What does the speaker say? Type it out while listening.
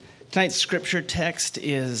Tonight's scripture text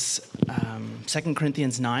is 2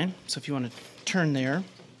 Corinthians 9. So if you want to turn there,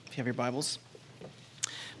 if you have your Bibles.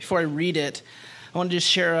 Before I read it, I want to just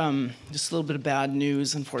share just a little bit of bad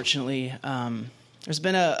news, unfortunately. There's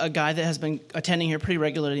been a guy that has been attending here pretty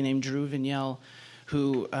regularly named Drew Vignell,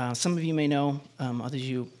 who some of you may know, others of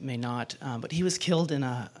you may not, but he was killed in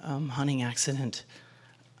a hunting accident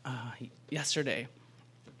yesterday.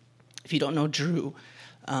 If you don't know Drew,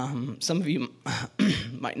 some of you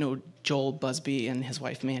might know Joel Busby and his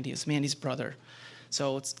wife Mandy. It's Mandy's brother.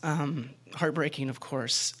 So it's heartbreaking, of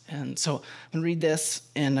course. And so I'm going to read this,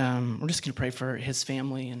 and we're just going to pray for his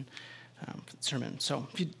family and for the sermon. So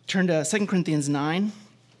if you turn to 2 Corinthians 9.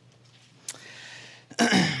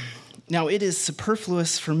 Now it is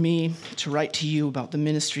superfluous for me to write to you about the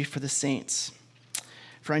ministry for the saints.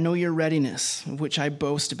 For I know your readiness, of which I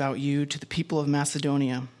boast about you to the people of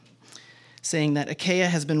Macedonia, saying that Achaia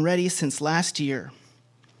has been ready since last year,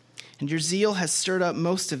 and your zeal has stirred up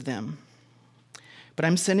most of them. But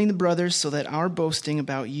I'm sending the brothers so that our boasting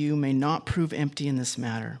about you may not prove empty in this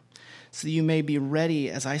matter, so that you may be ready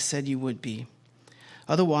as I said you would be.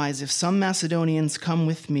 Otherwise, if some Macedonians come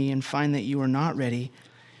with me and find that you are not ready,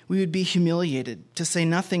 we would be humiliated, to say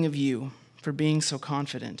nothing of you, for being so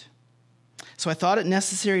confident. So I thought it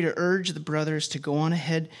necessary to urge the brothers to go on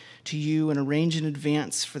ahead to you and arrange in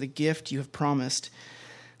advance for the gift you have promised,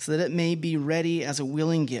 so that it may be ready as a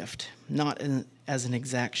willing gift, not as an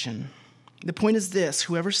exaction. The point is this: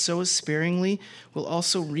 whoever sows sparingly will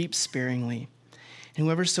also reap sparingly, and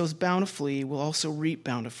whoever sows bountifully will also reap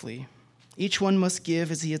bountifully. Each one must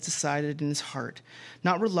give as he has decided in his heart,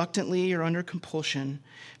 not reluctantly or under compulsion,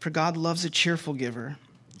 for God loves a cheerful giver.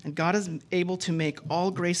 And God is able to make all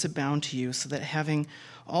grace abound to you, so that having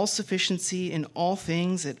all sufficiency in all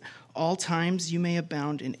things at all times you may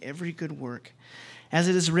abound in every good work. As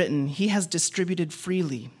it is written, he has distributed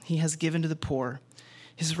freely, he has given to the poor.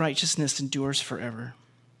 His righteousness endures forever.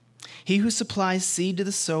 He who supplies seed to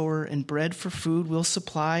the sower and bread for food will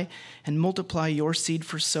supply and multiply your seed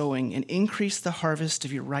for sowing and increase the harvest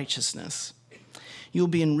of your righteousness. You will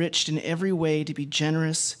be enriched in every way to be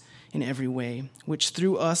generous in every way, which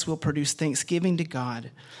through us will produce thanksgiving to God.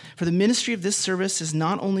 For the ministry of this service is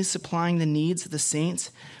not only supplying the needs of the saints,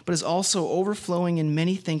 but is also overflowing in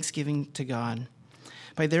many thanksgiving to God.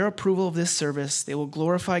 By their approval of this service, they will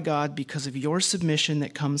glorify God because of your submission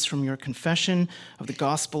that comes from your confession of the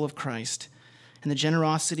gospel of Christ and the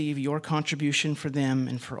generosity of your contribution for them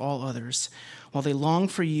and for all others, while they long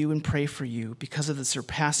for you and pray for you because of the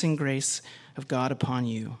surpassing grace of God upon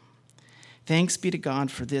you. Thanks be to God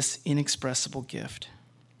for this inexpressible gift.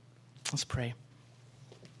 Let's pray.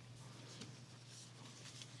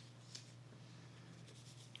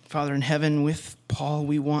 Father in heaven, with Paul,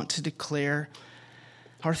 we want to declare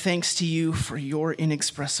our thanks to you for your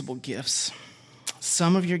inexpressible gifts.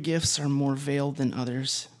 Some of your gifts are more veiled than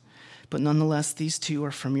others, but nonetheless, these two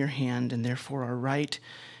are from your hand and therefore are right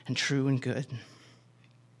and true and good.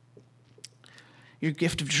 Your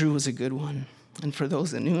gift of Drew was a good one, and for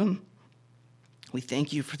those that knew him, we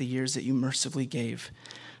thank you for the years that you mercifully gave.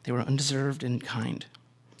 They were undeserved and kind.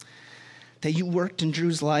 That you worked in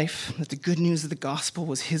Drew's life, that the good news of the gospel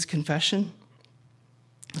was his confession.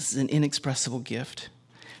 This is an inexpressible gift.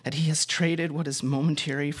 That he has traded what is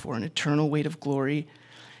momentary for an eternal weight of glory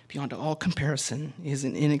beyond all comparison is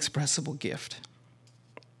an inexpressible gift.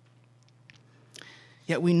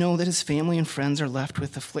 Yet we know that his family and friends are left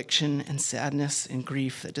with affliction and sadness and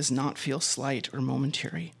grief that does not feel slight or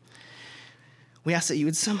momentary. We ask that you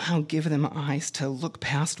would somehow give them eyes to look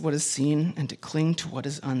past what is seen and to cling to what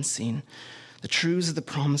is unseen, the truths of the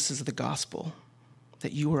promises of the gospel,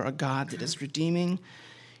 that you are a God that is redeeming,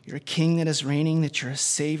 you're a king that is reigning, that you're a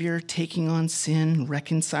savior taking on sin,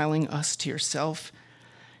 reconciling us to yourself,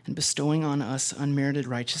 and bestowing on us unmerited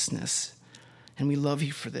righteousness. And we love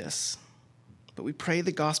you for this. But we pray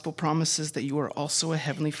the gospel promises that you are also a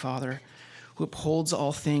heavenly Father who upholds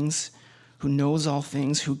all things, who knows all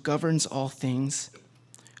things, who governs all things,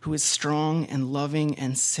 who is strong and loving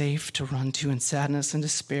and safe to run to in sadness and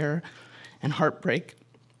despair and heartbreak,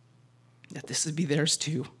 that this would be theirs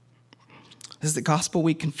too. This is the gospel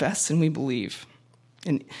we confess and we believe.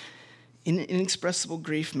 And in inexpressible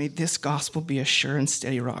grief, may this gospel be a sure and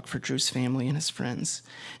steady rock for Drew's family and his friends,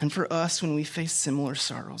 and for us when we face similar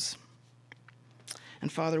sorrows.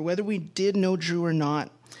 And Father, whether we did know Drew or not,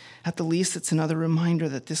 at the least, it's another reminder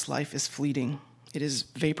that this life is fleeting. It is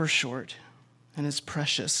vapor short and is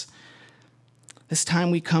precious. This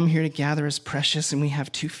time we come here to gather is precious, and we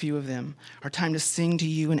have too few of them. Our time to sing to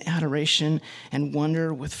you in adoration and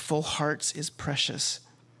wonder with full hearts is precious.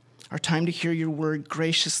 Our time to hear your word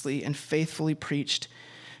graciously and faithfully preached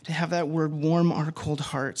To have that word warm our cold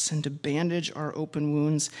hearts and to bandage our open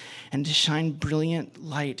wounds and to shine brilliant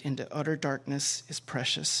light into utter darkness is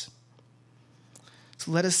precious.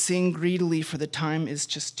 So let us sing greedily, for the time is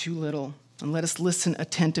just too little, and let us listen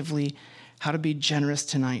attentively how to be generous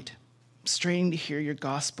tonight, straining to hear your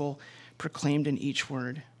gospel proclaimed in each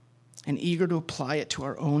word, and eager to apply it to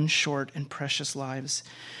our own short and precious lives.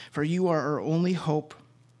 For you are our only hope,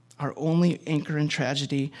 our only anchor in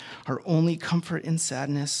tragedy, our only comfort in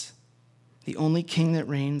sadness, the only King that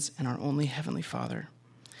reigns, and our only Heavenly Father.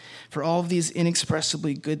 For all of these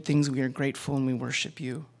inexpressibly good things we are grateful and we worship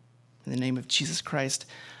you. In the name of Jesus Christ,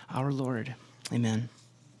 our Lord. Amen.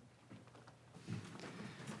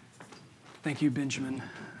 Thank you, Benjamin.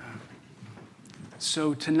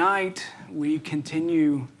 So tonight we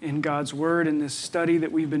continue in God's Word in this study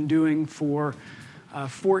that we've been doing for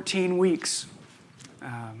 14 weeks.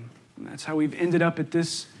 That's how we've ended up at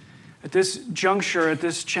this juncture, at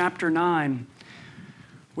this chapter 9,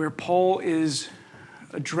 where Paul is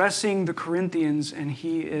addressing the Corinthians, and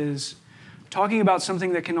he is talking about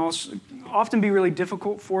something that can also often be really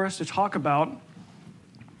difficult for us to talk about.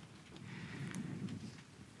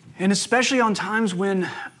 And especially on times when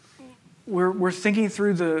we're thinking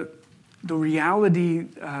through the reality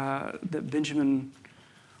that Benjamin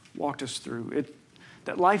walked us through.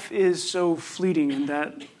 That life is so fleeting, and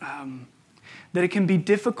that it can be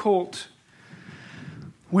difficult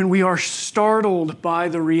when we are startled by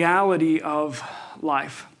the reality of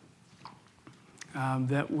life.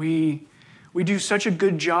 That we do such a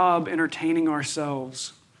good job entertaining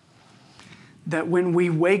ourselves that when we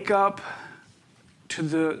wake up to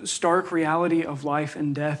the stark reality of life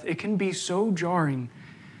and death, it can be so jarring,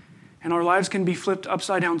 and our lives can be flipped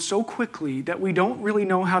upside down so quickly that we don't really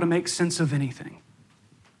know how to make sense of anything.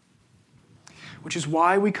 Which is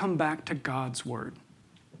why we come back to God's Word.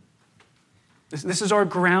 This is our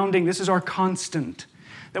grounding, this is our constant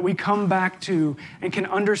that we come back to and can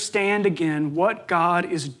understand again what God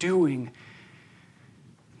is doing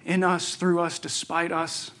in us, through us, despite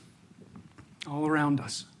us, all around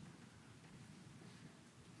us.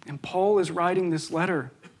 And Paul is writing this letter.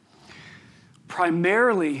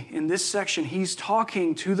 Primarily in this section, he's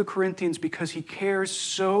talking to the Corinthians because he cares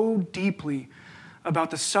so deeply about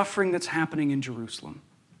the suffering that's happening in Jerusalem.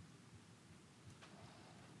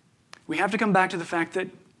 We have to come back to the fact that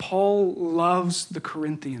Paul loves the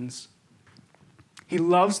Corinthians. He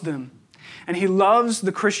loves them. And he loves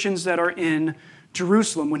the Christians that are in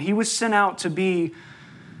Jerusalem. When he was sent out to be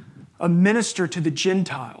a minister to the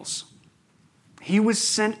Gentiles, he was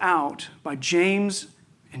sent out by James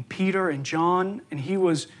and Peter and John, and he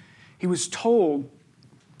was told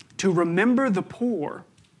to remember the poor.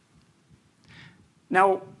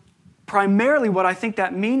 Now, primarily what I think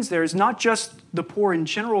that means there is not just the poor in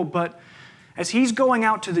general, but as he's going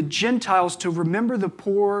out to the Gentiles to remember the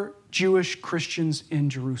poor Jewish Christians in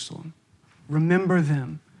Jerusalem. Remember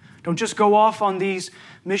them. Don't just go off on these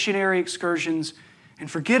missionary excursions and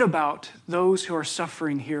forget about those who are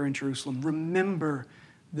suffering here in Jerusalem. Remember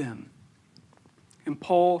them. And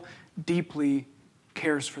Paul deeply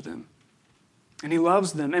cares for them. And he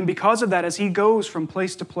loves them. And because of that, as he goes from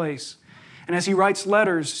place to place, and as he writes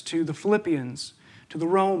letters to the Philippians, to the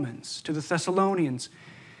Romans, to the Thessalonians,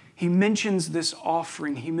 he mentions this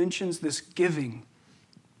offering, he mentions this giving,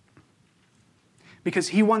 because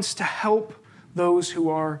he wants to help those who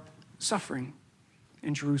are suffering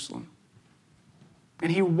in Jerusalem.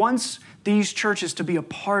 And he wants these churches to be a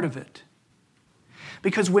part of it.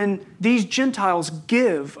 Because when these Gentiles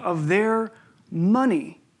give of their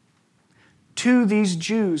money to these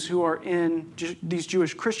Jews who are these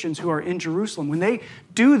Jewish Christians who are in Jerusalem, when they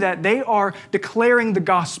do that, they are declaring the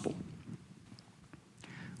gospel,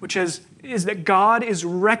 which is that God is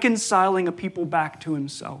reconciling a people back to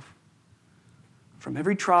himself from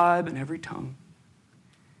every tribe and every tongue.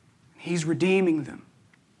 He's redeeming them.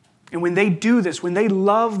 And when they do this, when they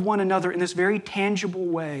love one another in this very tangible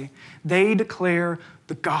way, they declare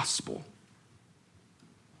the gospel.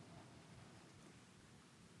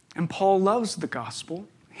 And Paul loves the gospel.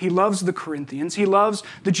 He loves the Corinthians. He loves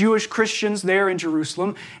the Jewish Christians there in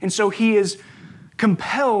Jerusalem. And so he is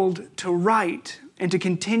compelled to write and to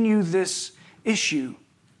continue this issue.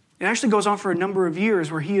 It actually goes on for a number of years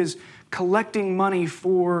where he is collecting money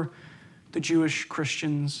for the Jewish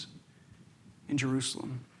Christians in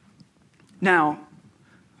Jerusalem. Now,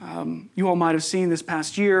 you all might have seen this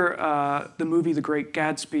past year the movie The Great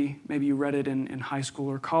Gatsby. Maybe you read it in high school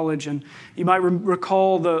or college, and you might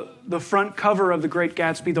recall the front cover of The Great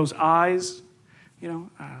Gatsby, those eyes,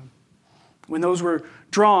 When those were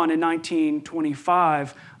drawn in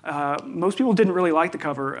 1925, most people didn't really like the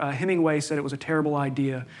cover. Hemingway said it was a terrible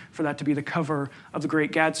idea for that to be the cover of The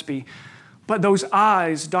Great Gatsby. But those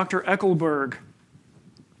eyes, Dr. Eckelberg,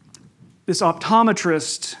 this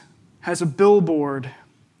optometrist, has a billboard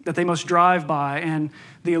that they must drive by, and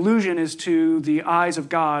the allusion is to the eyes of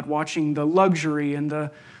God watching the luxury and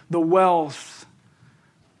the wealth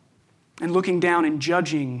and looking down and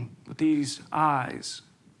judging with these eyes.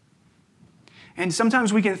 And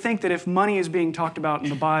sometimes we can think that if money is being talked about in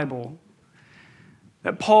the Bible,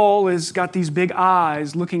 that Paul has got these big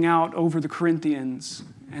eyes looking out over the Corinthians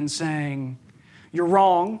and saying, you're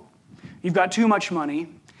wrong, you've got too much money,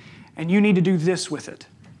 and you need to do this with it.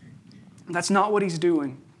 That's not what he's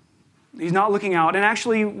doing. He's not looking out. And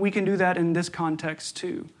actually, we can do that in this context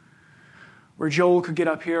too, where Joel could get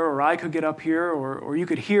up here, or I could get up here, or you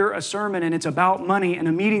could hear a sermon and it's about money, and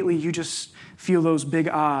immediately you just feel those big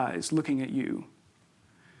eyes looking at you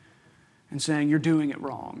and saying, you're doing it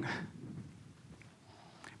wrong.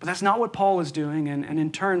 But that's not what Paul is doing, and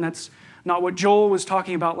in turn, that's not what Joel was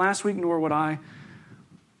talking about last week, nor what I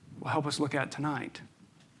will help us look at tonight.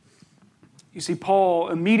 You see, Paul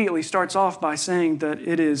immediately starts off by saying that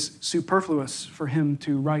it is superfluous for him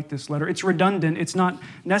to write this letter. It's redundant. It's not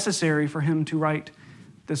necessary for him to write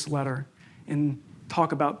this letter and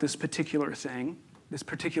talk about this particular thing, this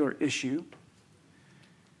particular issue.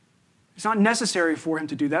 It's not necessary for him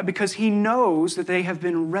to do that because he knows that they have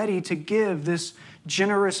been ready to give this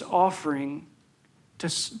generous offering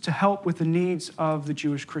to help with the needs of the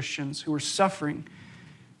Jewish Christians who are suffering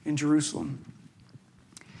in Jerusalem.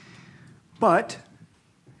 But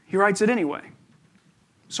he writes it anyway.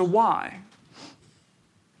 So why?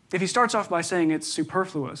 If he starts off by saying it's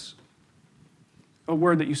superfluous, a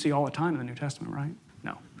word that you see all the time in the New Testament, right?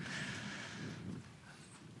 No.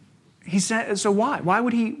 He said, so why? Why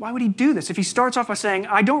would he do this? If he starts off by saying,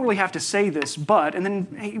 I don't really have to say this, but, and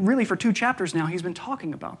then really for 2 chapters now, he's been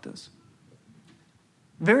talking about this.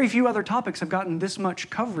 Very few other topics have gotten this much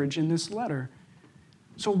coverage in this letter.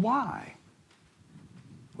 So why?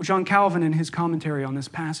 Well, John Calvin, in his commentary on this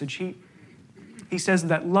passage, he says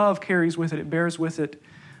that love carries with it, it bears with it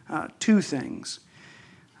 2 things.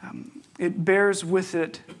 It bears with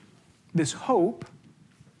it this hope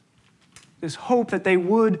that they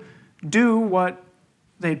would do what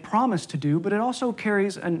they'd promised to do, but it also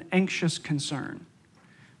carries an anxious concern.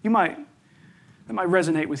 That might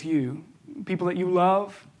resonate with you. People that you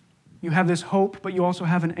love, you have this hope, but you also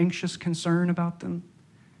have an anxious concern about them.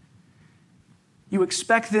 You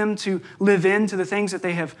expect them to live into the things that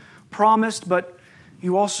they have promised, but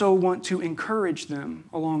you also want to encourage them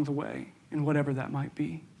along the way in whatever that might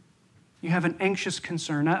be. You have an anxious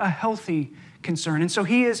concern, a healthy concern. And so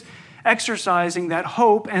he is exercising that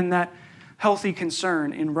hope and that healthy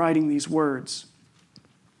concern in writing these words.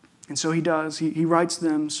 And so he does. He writes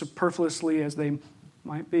them superfluously as they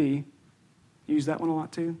might be. You use that one a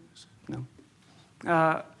lot too?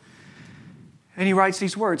 No. And he writes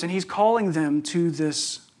these words, and he's calling them to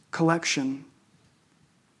this collection.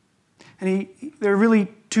 And there are really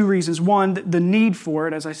 2 reasons. One, the need for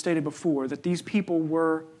it, as I stated before, that these people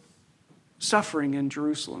were suffering in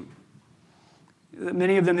Jerusalem.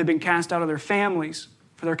 Many of them had been cast out of their families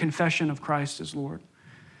for their confession of Christ as Lord.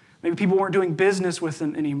 Maybe people weren't doing business with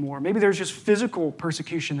them anymore. Maybe there's just physical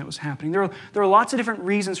persecution that was happening. There are lots of different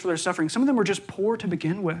reasons for their suffering. Some of them were just poor to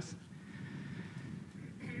begin with.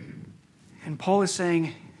 And Paul is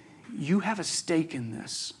saying, you have a stake in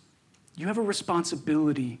this. You have a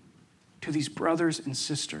responsibility to these brothers and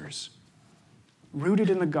sisters rooted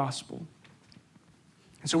in the gospel.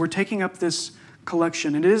 And so we're taking up this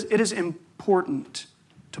collection. It is important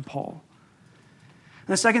to Paul.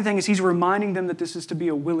 And the second thing is he's reminding them that this is to be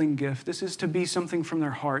a willing gift. This is to be something from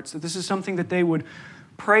their hearts, that this is something that they would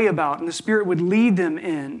pray about and the Spirit would lead them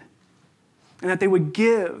in, and that they would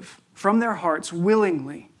give from their hearts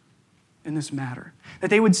willingly in this matter.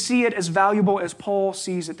 That they would see it as valuable as Paul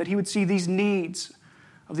sees it, that he would see these needs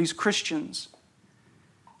of these Christians,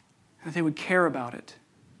 and that they would care about it,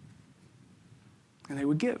 and they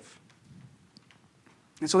would give.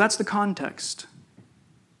 And so that's the context.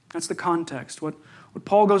 That's the context. What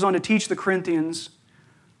Paul goes on to teach the Corinthians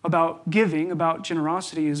about giving, about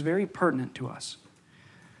generosity, is very pertinent to us.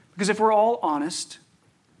 Because if we're all honest,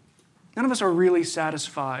 none of us are really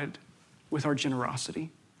satisfied with our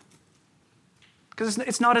generosity. Because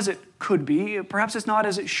it's not as it could be. Perhaps it's not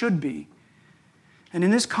as it should be. And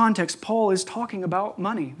in this context, Paul is talking about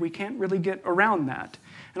money. We can't really get around that.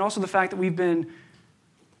 And also the fact that we've been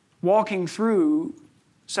walking through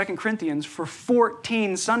 2 Corinthians for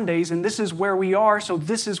 14 Sundays, and this is where we are, so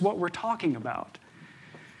this is what we're talking about.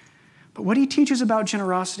 But what he teaches about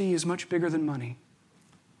generosity is much bigger than money.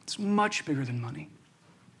 It's much bigger than money.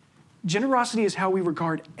 Generosity is how we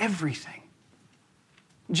regard everything.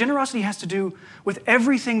 Generosity has to do with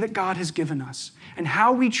everything that God has given us and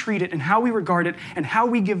how we treat it and how we regard it and how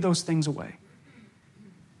we give those things away.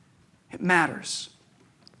 It matters.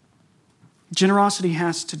 Generosity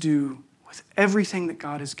has to do with everything that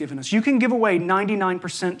God has given us. You can give away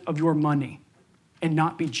 99% of your money and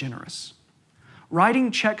not be generous.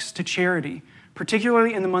 Writing checks to charity,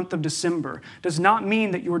 particularly in the month of December, does not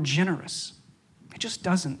mean that you're generous. It just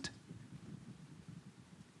doesn't.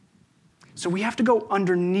 So we have to go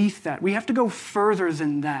underneath that. We have to go further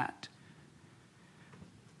than that.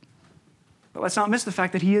 But let's not miss the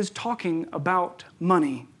fact that he is talking about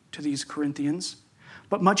money to these Corinthians.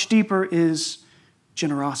 But much deeper is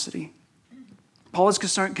generosity. Paul is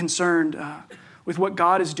concerned with what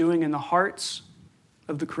God is doing in the hearts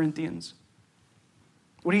of the Corinthians.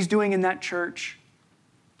 What he's doing in that church.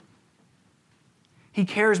 He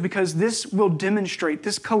cares because this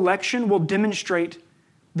collection will demonstrate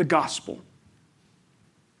the gospel.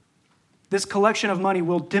 This collection of money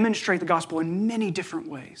will demonstrate the gospel in many different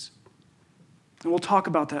ways. And we'll talk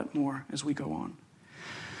about that more as we go on.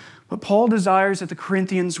 But Paul desires that the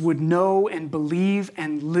Corinthians would know and believe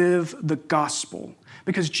and live the gospel,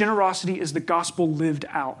 because generosity is the gospel lived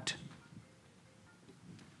out.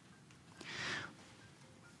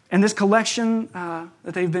 And this collection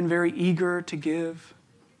that they've been very eager to give,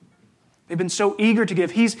 they've been so eager to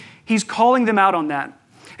give, he's calling them out on that.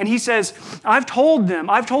 And he says, I've told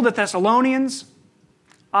the Thessalonians,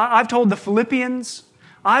 I've told the Philippians,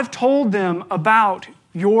 I've told them about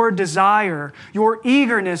your desire, your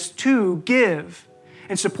eagerness to give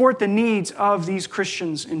and support the needs of these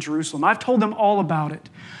Christians in Jerusalem. I've told them all about it.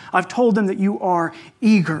 I've told them that you are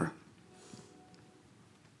eager.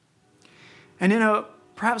 And in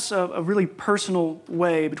perhaps a really personal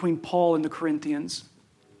way between Paul and the Corinthians,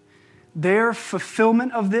 their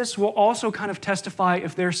fulfillment of this will also kind of testify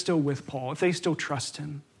if they're still with Paul, if they still trust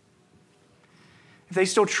him. If they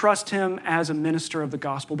still trust him as a minister of the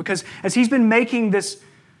gospel. Because as he's been making this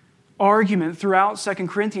argument throughout 2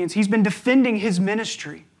 Corinthians, he's been defending his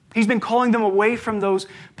ministry. He's been calling them away from those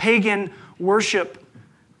pagan worship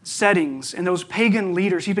settings and those pagan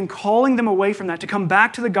leaders. He's been calling them away from that to come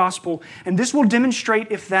back to the gospel. And this will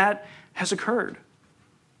demonstrate if that has occurred.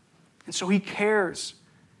 And so he cares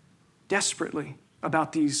desperately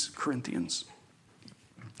about these Corinthians.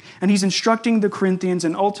 And he's instructing the Corinthians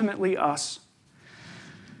and ultimately us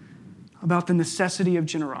about the necessity of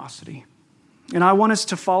generosity. And I want us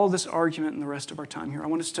to follow this argument in the rest of our time here. I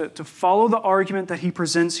want us to follow the argument that he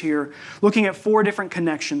presents here, looking at 4 different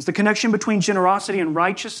connections. The connection between generosity and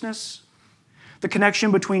righteousness, the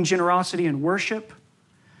connection between generosity and worship,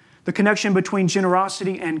 the connection between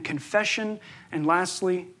generosity and confession, and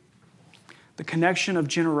lastly, the connection of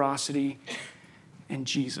generosity and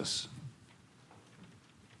Jesus.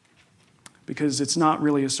 Because it's not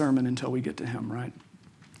really a sermon until we get to him, right?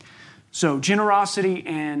 So, generosity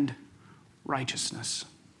and righteousness.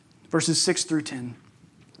 Verses 6 through 10.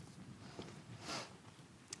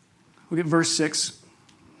 Look at verse 6.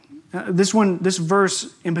 This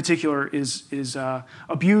verse in particular is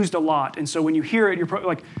abused a lot. And so when you hear it, you're probably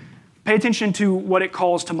like, pay attention to what it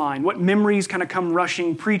calls to mind. What memories kind of come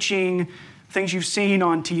rushing, preaching, things you've seen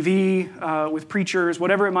on TV with preachers,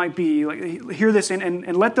 whatever it might be. Like, hear this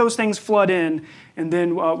and let those things flood in, and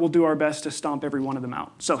then we'll do our best to stomp every one of them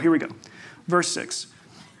out. So here we go. Verse 6.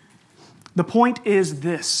 The point is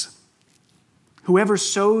this: whoever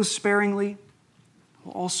sows sparingly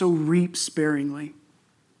will also reap sparingly,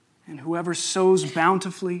 and whoever sows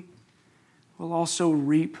bountifully will also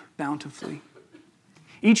reap bountifully.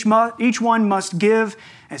 Each one must give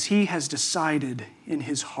as he has decided in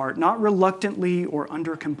his heart, not reluctantly or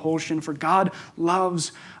under compulsion, for God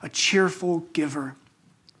loves a cheerful giver.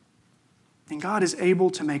 And God is able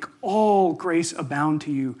to make all grace abound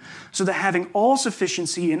to you, so that having all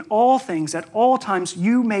sufficiency in all things at all times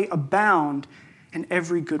you may abound in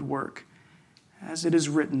every good work. As it is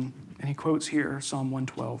written, and he quotes here Psalm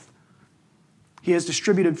 112, He has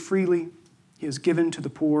distributed freely, he has given to the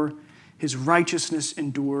poor, his righteousness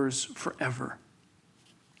endures forever.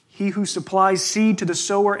 He who supplies seed to the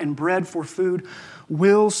sower and bread for food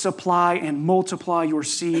will supply and multiply your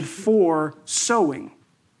seed for sowing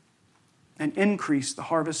and increase the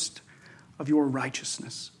harvest of your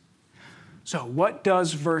righteousness. So what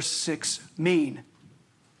does verse 6 mean?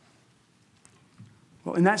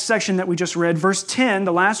 Well, in that section that we just read, verse 10,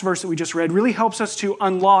 the last verse that we just read, really helps us to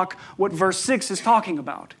unlock what verse 6 is talking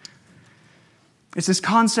about. It's this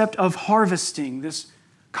concept of harvesting, this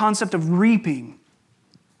concept of reaping.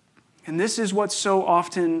 And this is what's so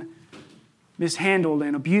often mishandled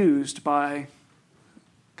and abused by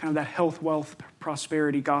kind of that health, wealth,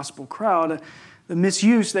 prosperity gospel crowd. The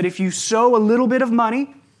misuse that if you sow a little bit of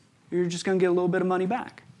money, you're just going to get a little bit of money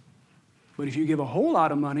back. But if you give a whole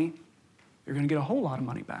lot of money, you're going to get a whole lot of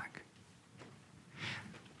money back.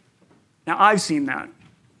 Now, I've seen that.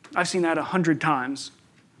 I've seen that 100 times.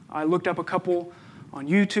 I looked up a couple on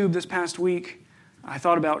YouTube this past week. I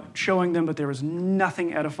thought about showing them, but there was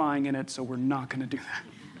nothing edifying in it, so we're not going to do that.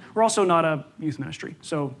 We're also not a youth ministry,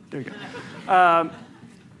 so there you go.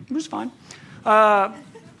 It was fine.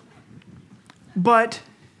 But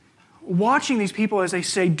watching these people as they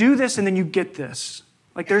say, do this and then you get this.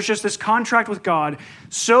 Like there's just this contract with God.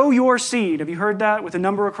 Sow your seed. Have you heard that with a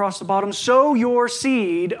number across the bottom? Sow your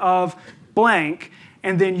seed of blank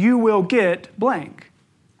and then you will get blank.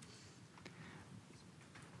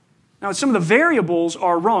 Now, some of the variables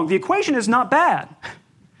are wrong. The equation is not bad,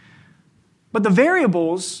 but the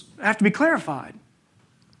variables have to be clarified.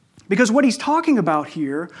 Because what he's talking about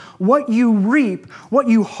here, what you reap, what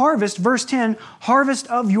you harvest, verse 10, harvest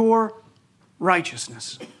of your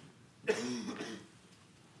righteousness.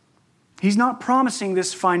 He's not promising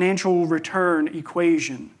this financial return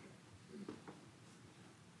equation.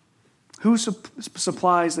 Who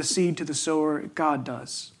supplies the seed to the sower? God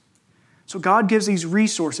does. So God gives these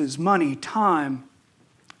resources, money, time,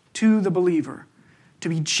 to the believer to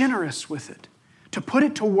be generous with it, to put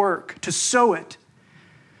it to work, to sow it.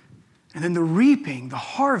 And then the reaping, the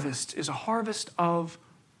harvest, is a harvest of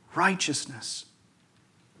righteousness.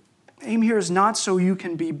 The aim here is not so you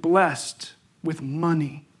can be blessed with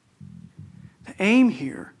money. The aim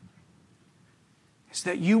here is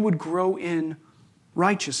that you would grow in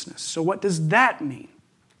righteousness. So what does that mean?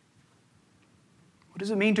 What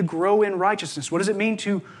does it mean to grow in righteousness? What does it mean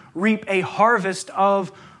to reap a harvest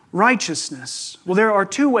of righteousness? Well, there are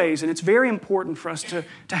two ways, and it's very important for us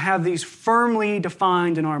to have these firmly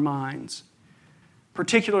defined in our minds,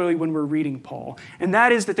 particularly when we're reading Paul. And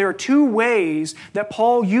that is that there are two ways that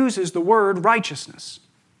Paul uses the word righteousness.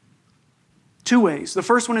 Two ways. The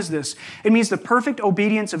first one is this. It means the perfect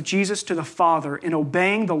obedience of Jesus to the Father in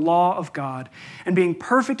obeying the law of God and being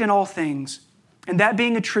perfect in all things, and that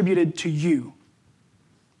being attributed to you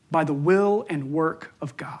by the will and work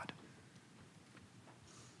of God.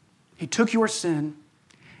 He took your sin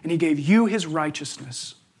and He gave you His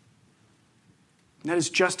righteousness. And that is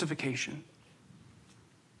justification.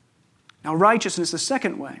 Now, righteousness, the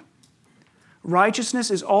second way.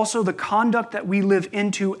 Righteousness is also the conduct that we live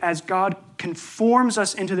into as God conforms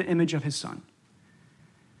us into the image of His Son.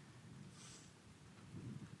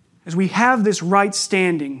 As we have this right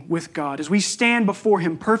standing with God, as we stand before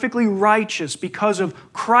Him perfectly righteous because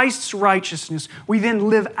of Christ's righteousness, we then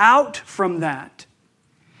live out from that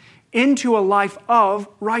into a life of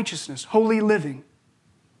righteousness, holy living.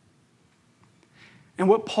 And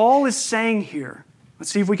what Paul is saying here,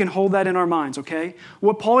 let's see if we can hold that in our minds, okay?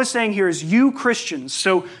 What Paul is saying here is you Christians,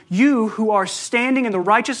 so you who are standing in the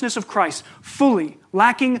righteousness of Christ, fully,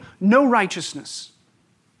 lacking no righteousness,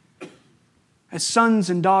 as sons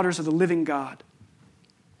and daughters of the living God,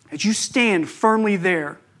 as you stand firmly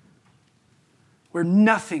there, where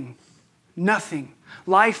nothing,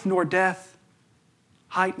 life nor death,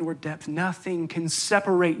 height nor depth, nothing can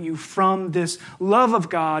separate you from this love of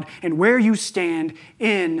God and where you stand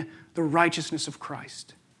in the righteousness of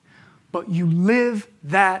Christ. But you live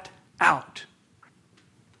that out.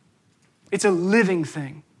 It's a living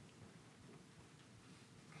thing.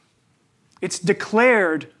 It's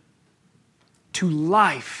declared to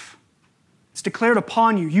life. It's declared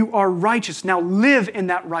upon you. You are righteous. Now live in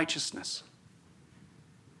that righteousness.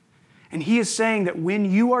 And he is saying that when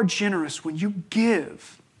you are generous, when you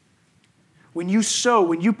give, when you sow,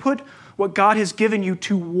 when you put what God has given you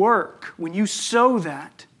to work, when you sow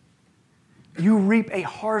that, you reap a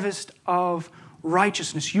harvest of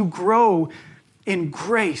righteousness. You grow in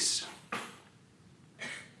grace.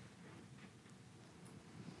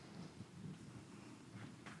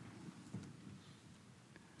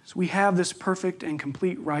 So we have this perfect and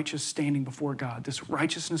complete righteous standing before God, this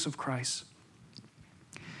righteousness of Christ.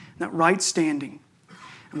 That right standing,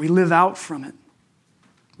 and we live out from it.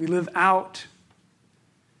 We live out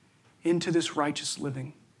into this righteous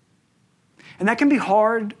living. And that can be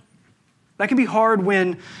hard. That can be hard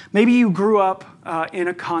when maybe you grew up in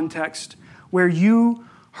a context where you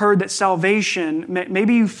heard that salvation,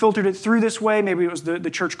 maybe you filtered it through this way, maybe it was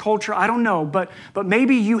the church culture, I don't know, but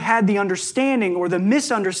maybe you had the understanding or the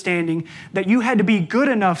misunderstanding that you had to be good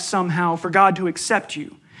enough somehow for God to accept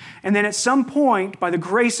you. And then at some point, by the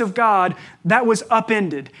grace of God, that was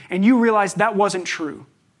upended, and you realized that wasn't true.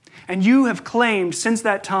 And you have claimed since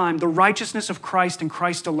that time the righteousness of Christ and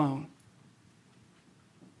Christ alone.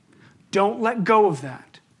 Don't let go of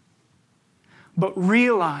that. But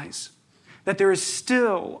realize that there is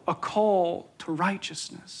still a call to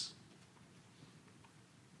righteousness.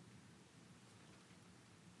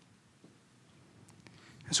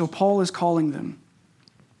 And so Paul is calling them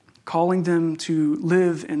to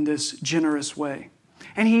live in this generous way.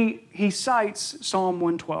 And he cites Psalm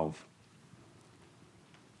 112.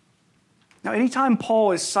 Now, anytime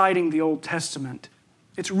Paul is citing the Old Testament,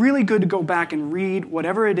 it's really good to go back and read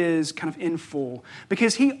whatever it is kind of in full,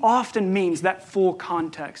 because he often means that full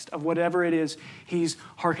context of whatever it is he's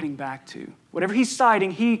hearkening back to. Whatever he's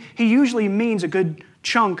citing, he usually means a good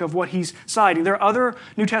chunk of what he's citing. There are other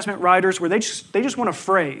New Testament writers where they just want a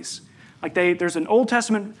phrase. Like there's an Old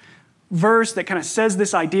Testament verse that kind of says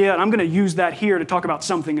this idea, and I'm going to use that here to talk about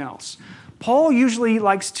something else. Paul usually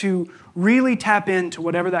likes to really tap into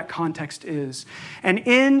whatever that context is. And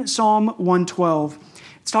in Psalm 112,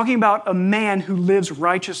 it's talking about a man who lives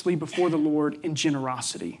righteously before the Lord in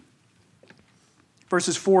generosity.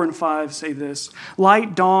 Verses 4 and 5 say this: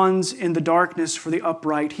 "Light dawns in the darkness for the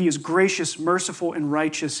upright. He is gracious, merciful, and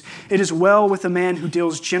righteous. It is well with the man who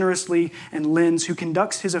deals generously and lends, who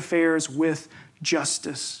conducts his affairs with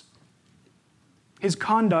justice." His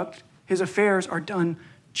conduct, his affairs are done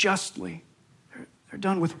justly. They're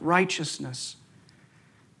done with righteousness.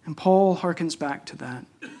 And Paul harkens back to that.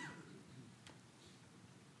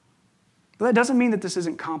 But that doesn't mean that this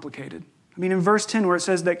isn't complicated. I mean, in verse 10, where it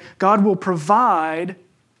says that God will provide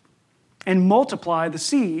and multiply the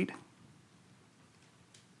seed.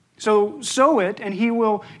 So sow it, and he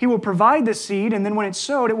will provide the seed, and then when it's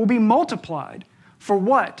sowed, it will be multiplied. For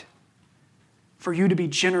what? For you to be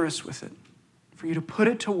generous with it. For you to put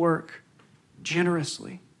it to work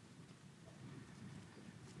generously.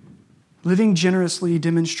 Living generously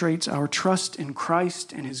demonstrates our trust in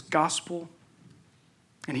Christ and his gospel,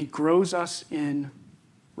 and he grows us in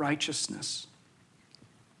righteousness.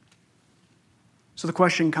 So the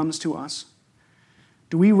question comes to us: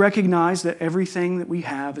 do we recognize that everything that we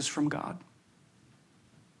have is from God?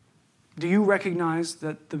 Do you recognize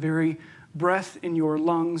that the very breath in your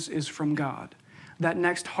lungs is from God? That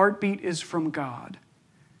next heartbeat is from God?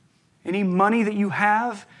 Any money that you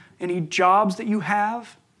have, any jobs that you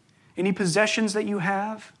have, any possessions that you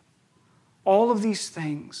have, all of these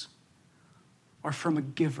things are from a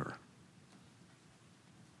giver.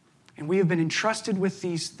 And we have been entrusted with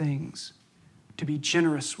these things to be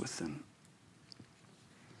generous with them.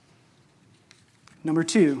 Number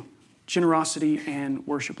 2, generosity and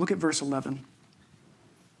worship. Look at verse 11.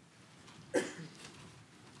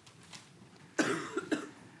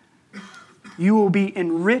 You will be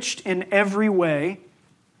enriched in every way,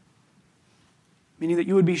 meaning that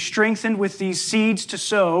you would be strengthened with these seeds to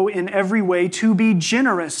sow in every way, to be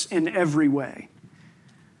generous in every way,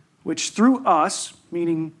 which through us,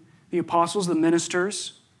 meaning the apostles, the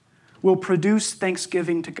ministers, will produce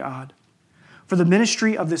thanksgiving to God. For the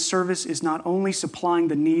ministry of this service is not only supplying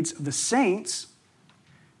the needs of the saints,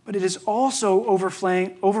 but it is also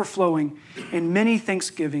overflowing in many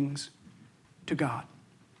thanksgivings to God.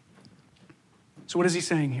 So what is he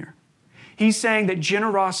saying here? He's saying that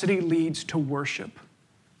generosity leads to worship.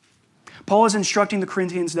 Paul is instructing the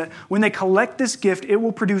Corinthians that when they collect this gift, it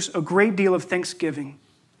will produce a great deal of thanksgiving.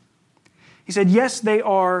 He said, yes, they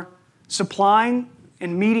are supplying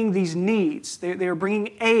and meeting these needs. They are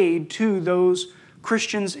bringing aid to those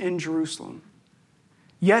Christians in Jerusalem.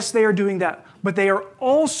 Yes, they are doing that, but they are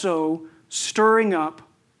also stirring up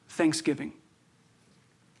thanksgiving.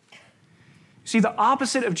 See, the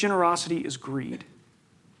opposite of generosity is greed.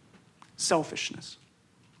 Selfishness,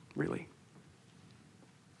 really.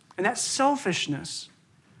 And that selfishness,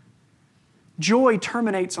 joy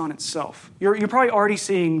terminates on itself. You're probably already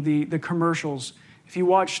seeing the commercials. If you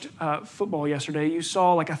watched football yesterday, you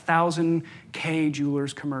saw like 1,000 K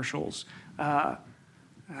Jewelers commercials. I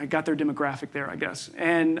got their demographic there, I guess.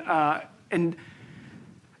 And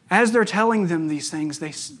as they're telling them these things,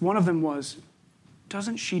 one of them was,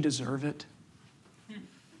 "Doesn't she deserve it?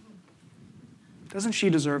 Doesn't she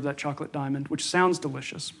deserve that chocolate diamond?" Which sounds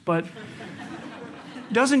delicious, but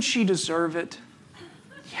doesn't she deserve it?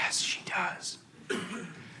 Yes, she does.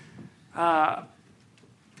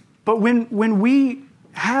 But when we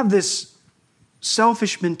have this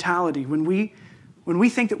selfish mentality, when we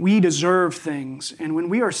think that we deserve things, and when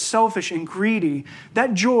we are selfish and greedy,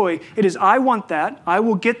 that joy, it is, I want that, I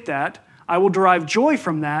will get that, I will derive joy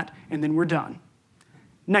from that, and then we're done.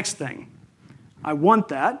 Next thing, I want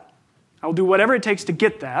that, I'll do whatever it takes to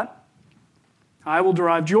get that, I will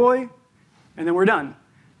derive joy, and then we're done.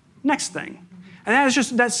 Next thing. And that is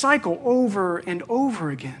just that cycle over and over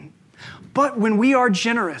again. But when we are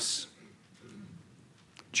generous,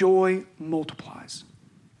 joy multiplies.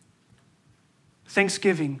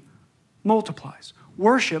 Thanksgiving multiplies.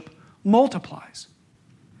 Worship multiplies.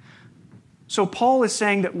 So Paul is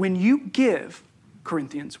saying that when you give,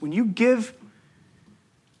 Corinthians, when you give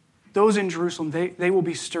those in Jerusalem, they will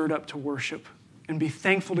be stirred up to worship and be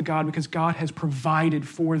thankful to God because God has provided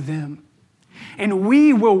for them. And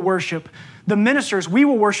we will worship, the ministers, we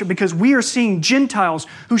will worship because we are seeing Gentiles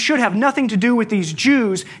who should have nothing to do with these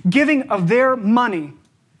Jews giving of their money.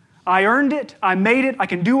 I earned it, I made it, I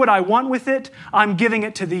can do what I want with it, I'm giving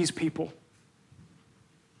it to these people.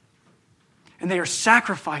 And they are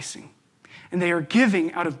sacrificing, and they are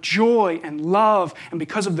giving out of joy and love and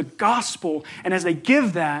because of the gospel. And as they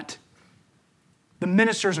give that, the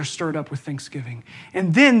ministers are stirred up with thanksgiving.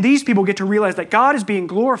 And then these people get to realize that God is being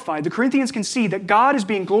glorified. The Corinthians can see that God is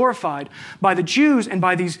being glorified by the Jews and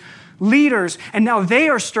by these leaders, and now they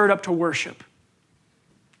are stirred up to worship.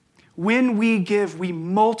 When we give, we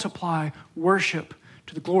multiply worship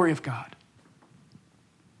to the glory of God.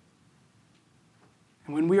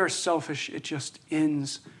 And when we are selfish, it just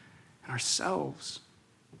ends in ourselves,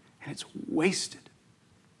 and it's wasted.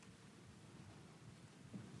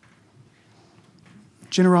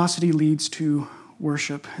 Generosity leads to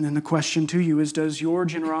worship. And then the question to you is, does your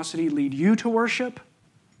generosity lead you to worship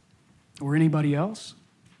or anybody else?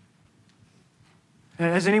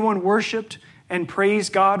 Has anyone worshiped and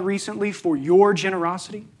praised God recently for your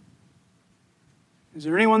generosity? Is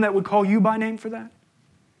there anyone that would call you by name for that?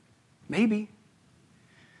 Maybe.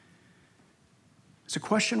 It's a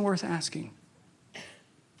question worth asking.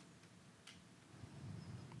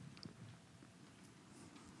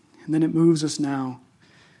 And then it moves us now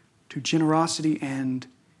to generosity and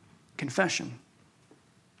confession.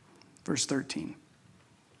 Verse 13.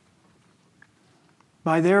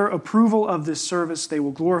 By their approval of this service, they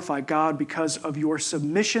will glorify God because of your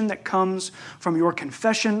submission that comes from your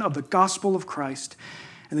confession of the gospel of Christ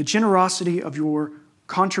and the generosity of your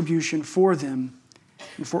contribution for them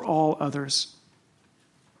and for all others.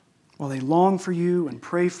 While they long for you and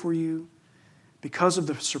pray for you because of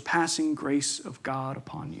the surpassing grace of God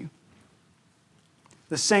upon you.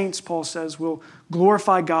 The saints, Paul says, will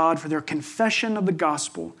glorify God for their confession of the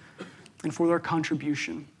gospel and for their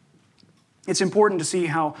contribution. It's important to see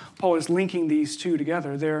how Paul is linking these two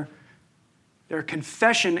together, their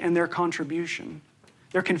confession and their contribution.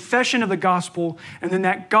 Their confession of the gospel, and then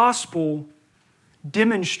that gospel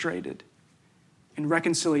demonstrated in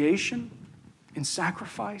reconciliation, in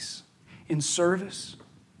sacrifice, in service.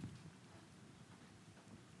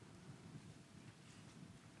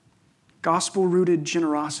 Gospel-rooted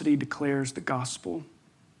generosity declares the gospel.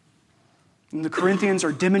 And the Corinthians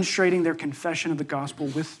are demonstrating their confession of the gospel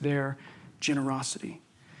with their generosity.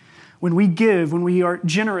 When we give, when we are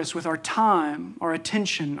generous with our time, our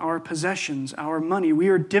attention, our possessions, our money, we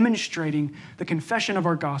are demonstrating the confession of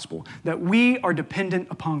our gospel that we are dependent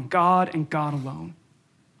upon God and God alone.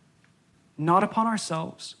 Not upon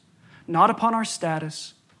ourselves, not upon our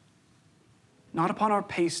status, not upon our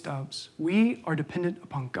pay stubs. We are dependent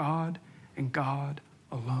upon God and God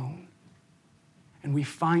alone. And we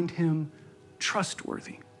find Him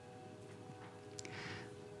trustworthy.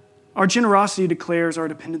 Our generosity declares our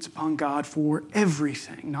dependence upon God for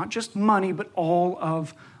everything, not just money, but all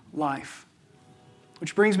of life.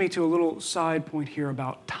 Which brings me to a little side point here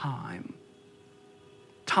about time.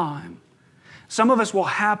 Time. Some of us will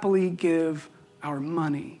happily give our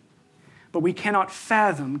money, but we cannot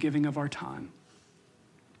fathom giving of our time.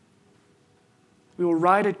 We will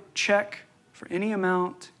write a check for any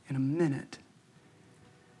amount in a minute,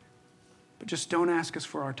 but just don't ask us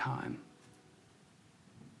for our time.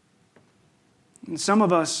 And some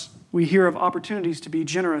of us, we hear of opportunities to be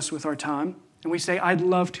generous with our time, and we say, I'd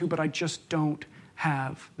love to, but I just don't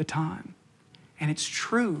have the time. And it's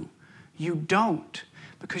true, you don't,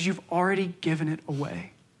 because you've already given it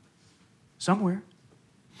away. Somewhere,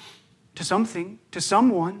 to something, to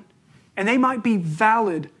someone, and they might be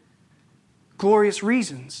valid, glorious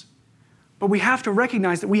reasons. But we have to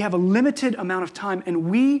recognize that we have a limited amount of time, and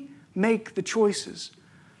we make the choices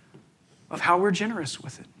of how we're generous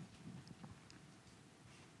with it.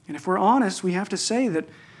 And if we're honest, we have to say that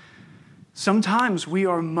sometimes we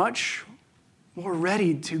are much more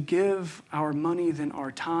ready to give our money than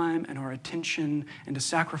our time and our attention and to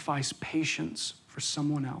sacrifice patience for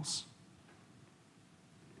someone else.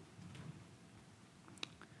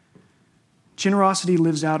 Generosity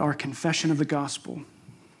lives out our confession of the gospel.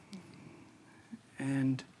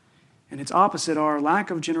 And its opposite, our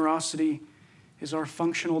lack of generosity, is our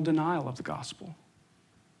functional denial of the gospel.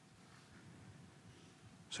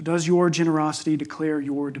 So does your generosity declare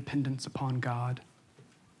your dependence upon God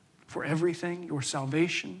for everything, your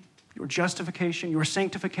salvation, your justification, your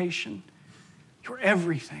sanctification, your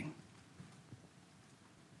everything?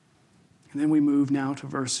 And then we move now to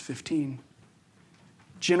verse 15.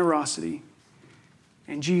 Generosity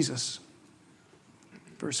and Jesus.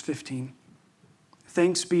 Verse 15.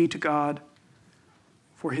 Thanks be to God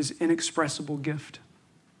for his inexpressible gift.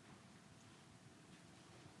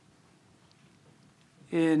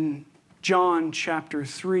 In John chapter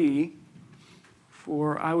 3,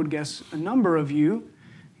 for I would guess a number of you,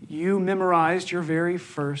 you memorized your very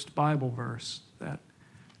first Bible verse, that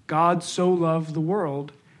God so loved the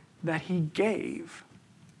world that he gave.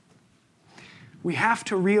 We have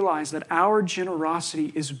to realize that our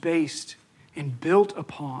generosity is based and built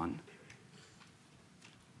upon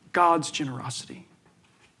God's generosity.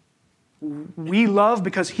 We love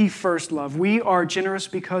because he first loved. We are generous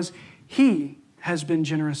because he has been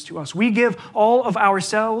generous to us. We give all of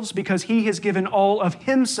ourselves because he has given all of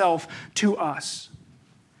himself to us.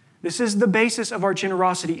 This is the basis of our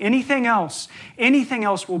generosity. Anything else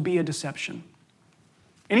will be a deception.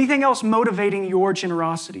 Anything else motivating your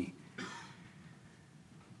generosity,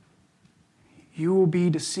 you will be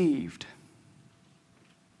deceived.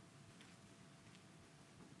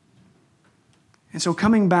 And so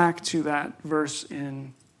coming back to that verse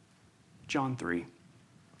in John 3,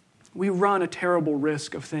 we run a terrible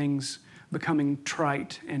risk of things becoming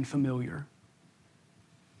trite and familiar.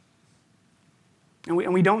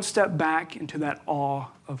 And we don't step back into that awe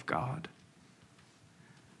of God.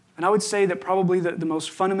 And I would say that probably the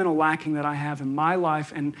most fundamental lacking that I have in my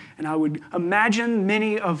life, and I would imagine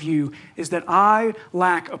many of you, is that I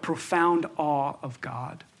lack a profound awe of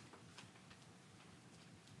God.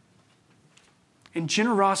 And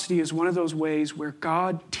generosity is one of those ways where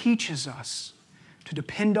God teaches us to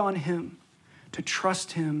depend on him, to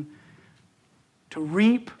trust him, to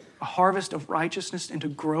reap a harvest of righteousness, and to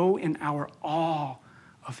grow in our awe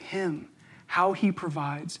of him, how he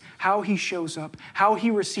provides, how he shows up, how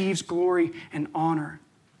he receives glory and honor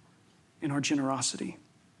in our generosity.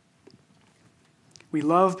 We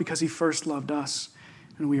love because he first loved us,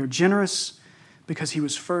 and we are generous because he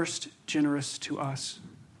was first generous to us.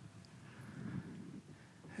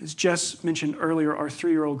 As Jess mentioned earlier, our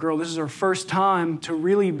 3-year-old girl, this is her first time to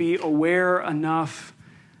really be aware enough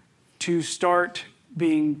to start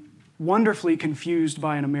being wonderfully confused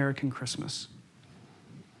by an American Christmas.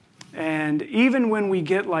 And even when we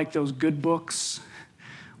get like those good books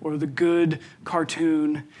or the good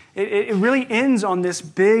cartoon, it really ends on this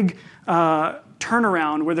big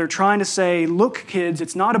turnaround where they're trying to say, look, kids,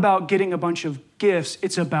 it's not about getting a bunch of gifts,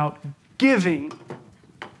 it's about giving.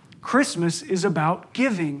 Christmas is about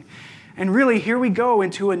giving. And really, here we go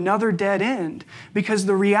into another dead end, because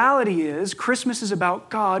the reality is Christmas is about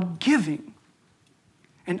God giving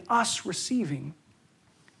and us receiving.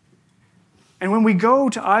 And when we go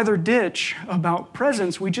to either ditch about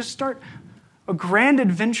presents, we just start a grand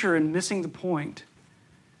adventure in missing the point.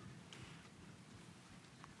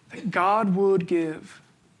 That God would give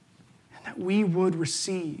and that we would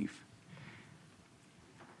receive.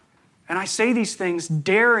 And I say these things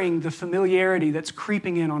daring the familiarity that's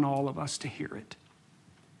creeping in on all of us to hear it.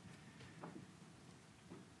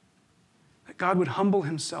 That God would humble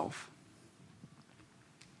himself.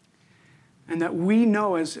 And that we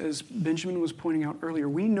know, as Benjamin was pointing out earlier,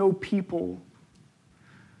 we know people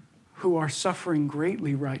who are suffering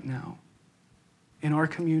greatly right now in our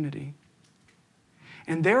community.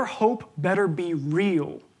 And their hope better be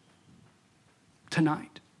real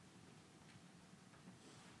tonight.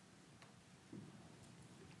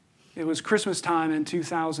 It was Christmas time in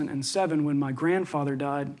 2007 when my grandfather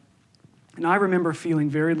died. And I remember feeling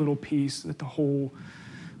very little peace at the whole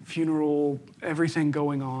funeral, everything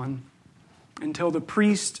going on, until the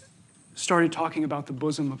priest started talking about the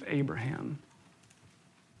bosom of Abraham.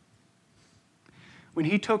 When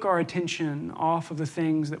he took our attention off of the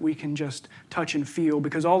things that we can just touch and feel,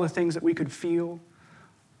 because all the things that we could feel,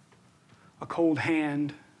 a cold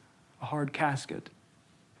hand, a hard casket,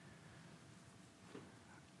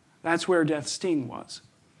 that's where death's sting was.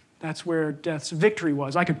 That's where death's victory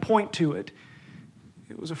was. I could point to it.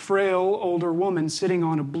 It was a frail older woman sitting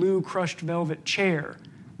on a blue crushed velvet chair.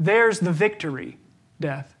 There's the victory,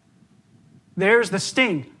 death. There's the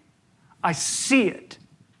sting. I see it.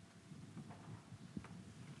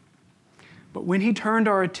 But when he turned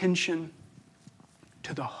our attention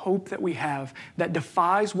to the hope that we have that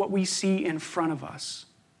defies what we see in front of us,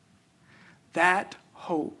 that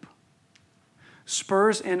hope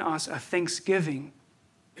spurs in us a thanksgiving.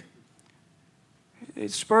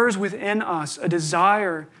 It spurs within us a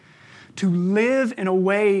desire to live in a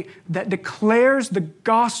way that declares the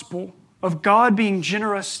gospel of God being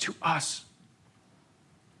generous to us.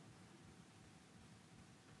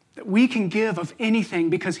 That we can give of anything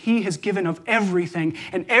because He has given of everything,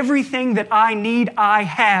 and everything that I need, I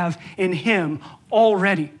have in Him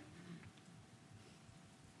already.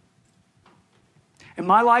 And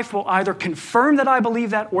my life will either confirm that I believe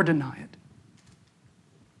that or deny it.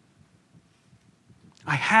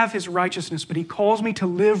 I have His righteousness, but He calls me to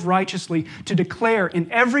live righteously, to declare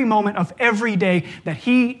in every moment of every day that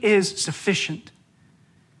He is sufficient.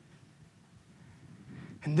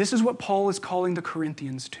 And this is what Paul is calling the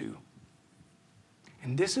Corinthians to.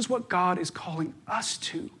 And this is what God is calling us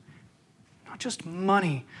to. Not just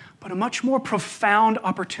money, but a much more profound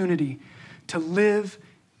opportunity to live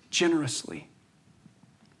generously.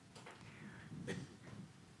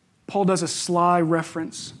 Paul does a sly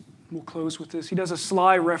reference. We'll close with this. He does a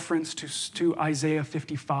sly reference to Isaiah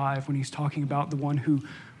 55 when he's talking about the one who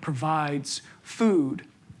provides food.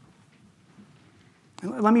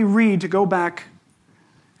 Let me read to go back,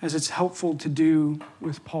 as it's helpful to do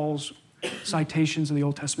with Paul's citations of the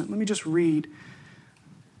Old Testament. Let me just read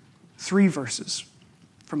 3 verses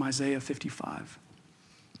from Isaiah 55.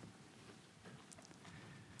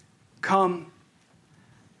 Come,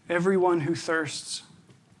 everyone who thirsts,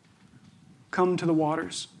 come to the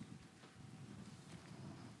waters.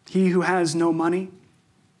 He who has no money,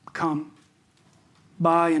 come,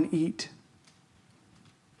 buy and eat.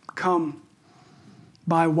 Come,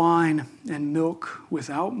 buy wine and milk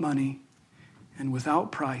without money and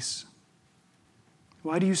without price.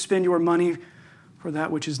 Why do you spend your money for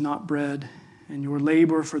that which is not bread, and your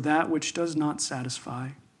labor for that which does not satisfy?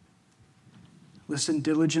 Listen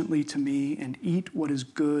diligently to me and eat what is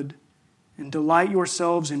good, and delight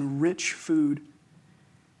yourselves in rich food.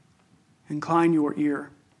 Incline your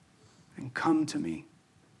ear and come to me.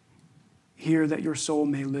 Hear that your soul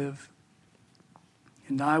may live.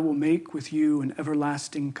 And I will make with you an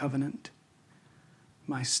everlasting covenant,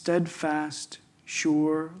 my steadfast,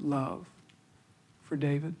 sure love for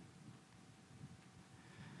David.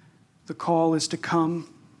 The call is to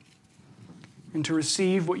come and to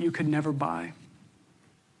receive what you could never buy.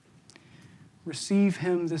 Receive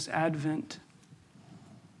Him this Advent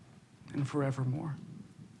and forevermore.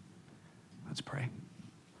 Let's pray.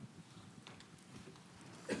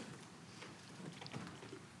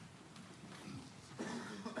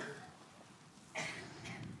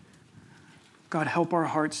 God, help our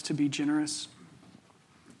hearts to be generous,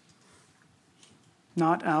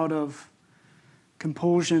 not out of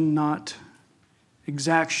compulsion, not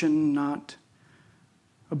exaction, not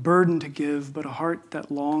a burden to give, but a heart that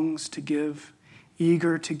longs to give,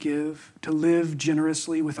 eager to give, to live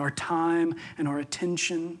generously with our time and our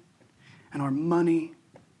attention and our money.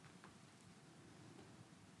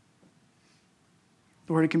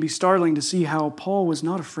 Lord, it can be startling to see how Paul was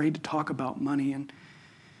not afraid to talk about money, and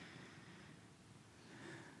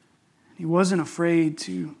he wasn't afraid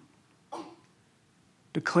to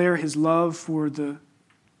declare his love for the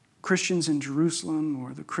Christians in Jerusalem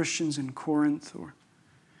or the Christians in Corinth, or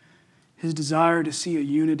his desire to see a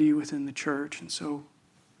unity within the church. And so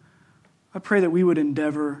I pray that we would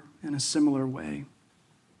endeavor in a similar way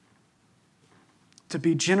to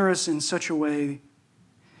be generous in such a way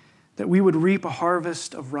that we would reap a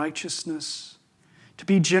harvest of righteousness, to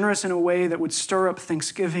be generous in a way that would stir up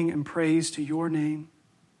thanksgiving and praise to your name.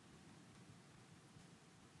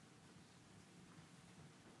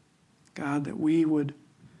 God, that we would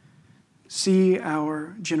see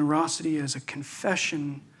our generosity as a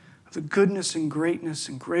confession of the goodness and greatness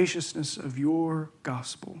and graciousness of your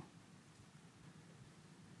gospel.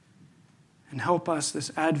 And help us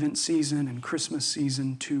this Advent season and Christmas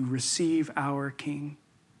season to receive our King.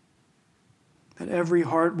 That every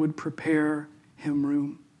heart would prepare Him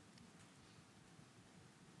room.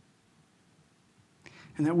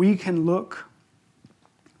 And that we can look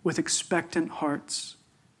with expectant hearts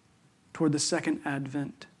toward the second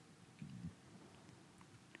Advent,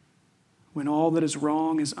 when all that is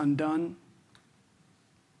wrong is undone,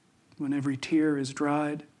 when every tear is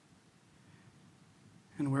dried,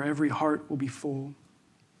 and where every heart will be full.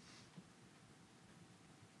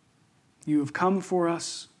 You have come for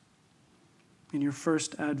us in your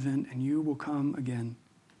first Advent, and you will come again.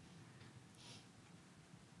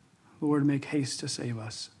 Lord, make haste to save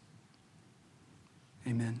us.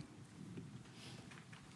 Amen.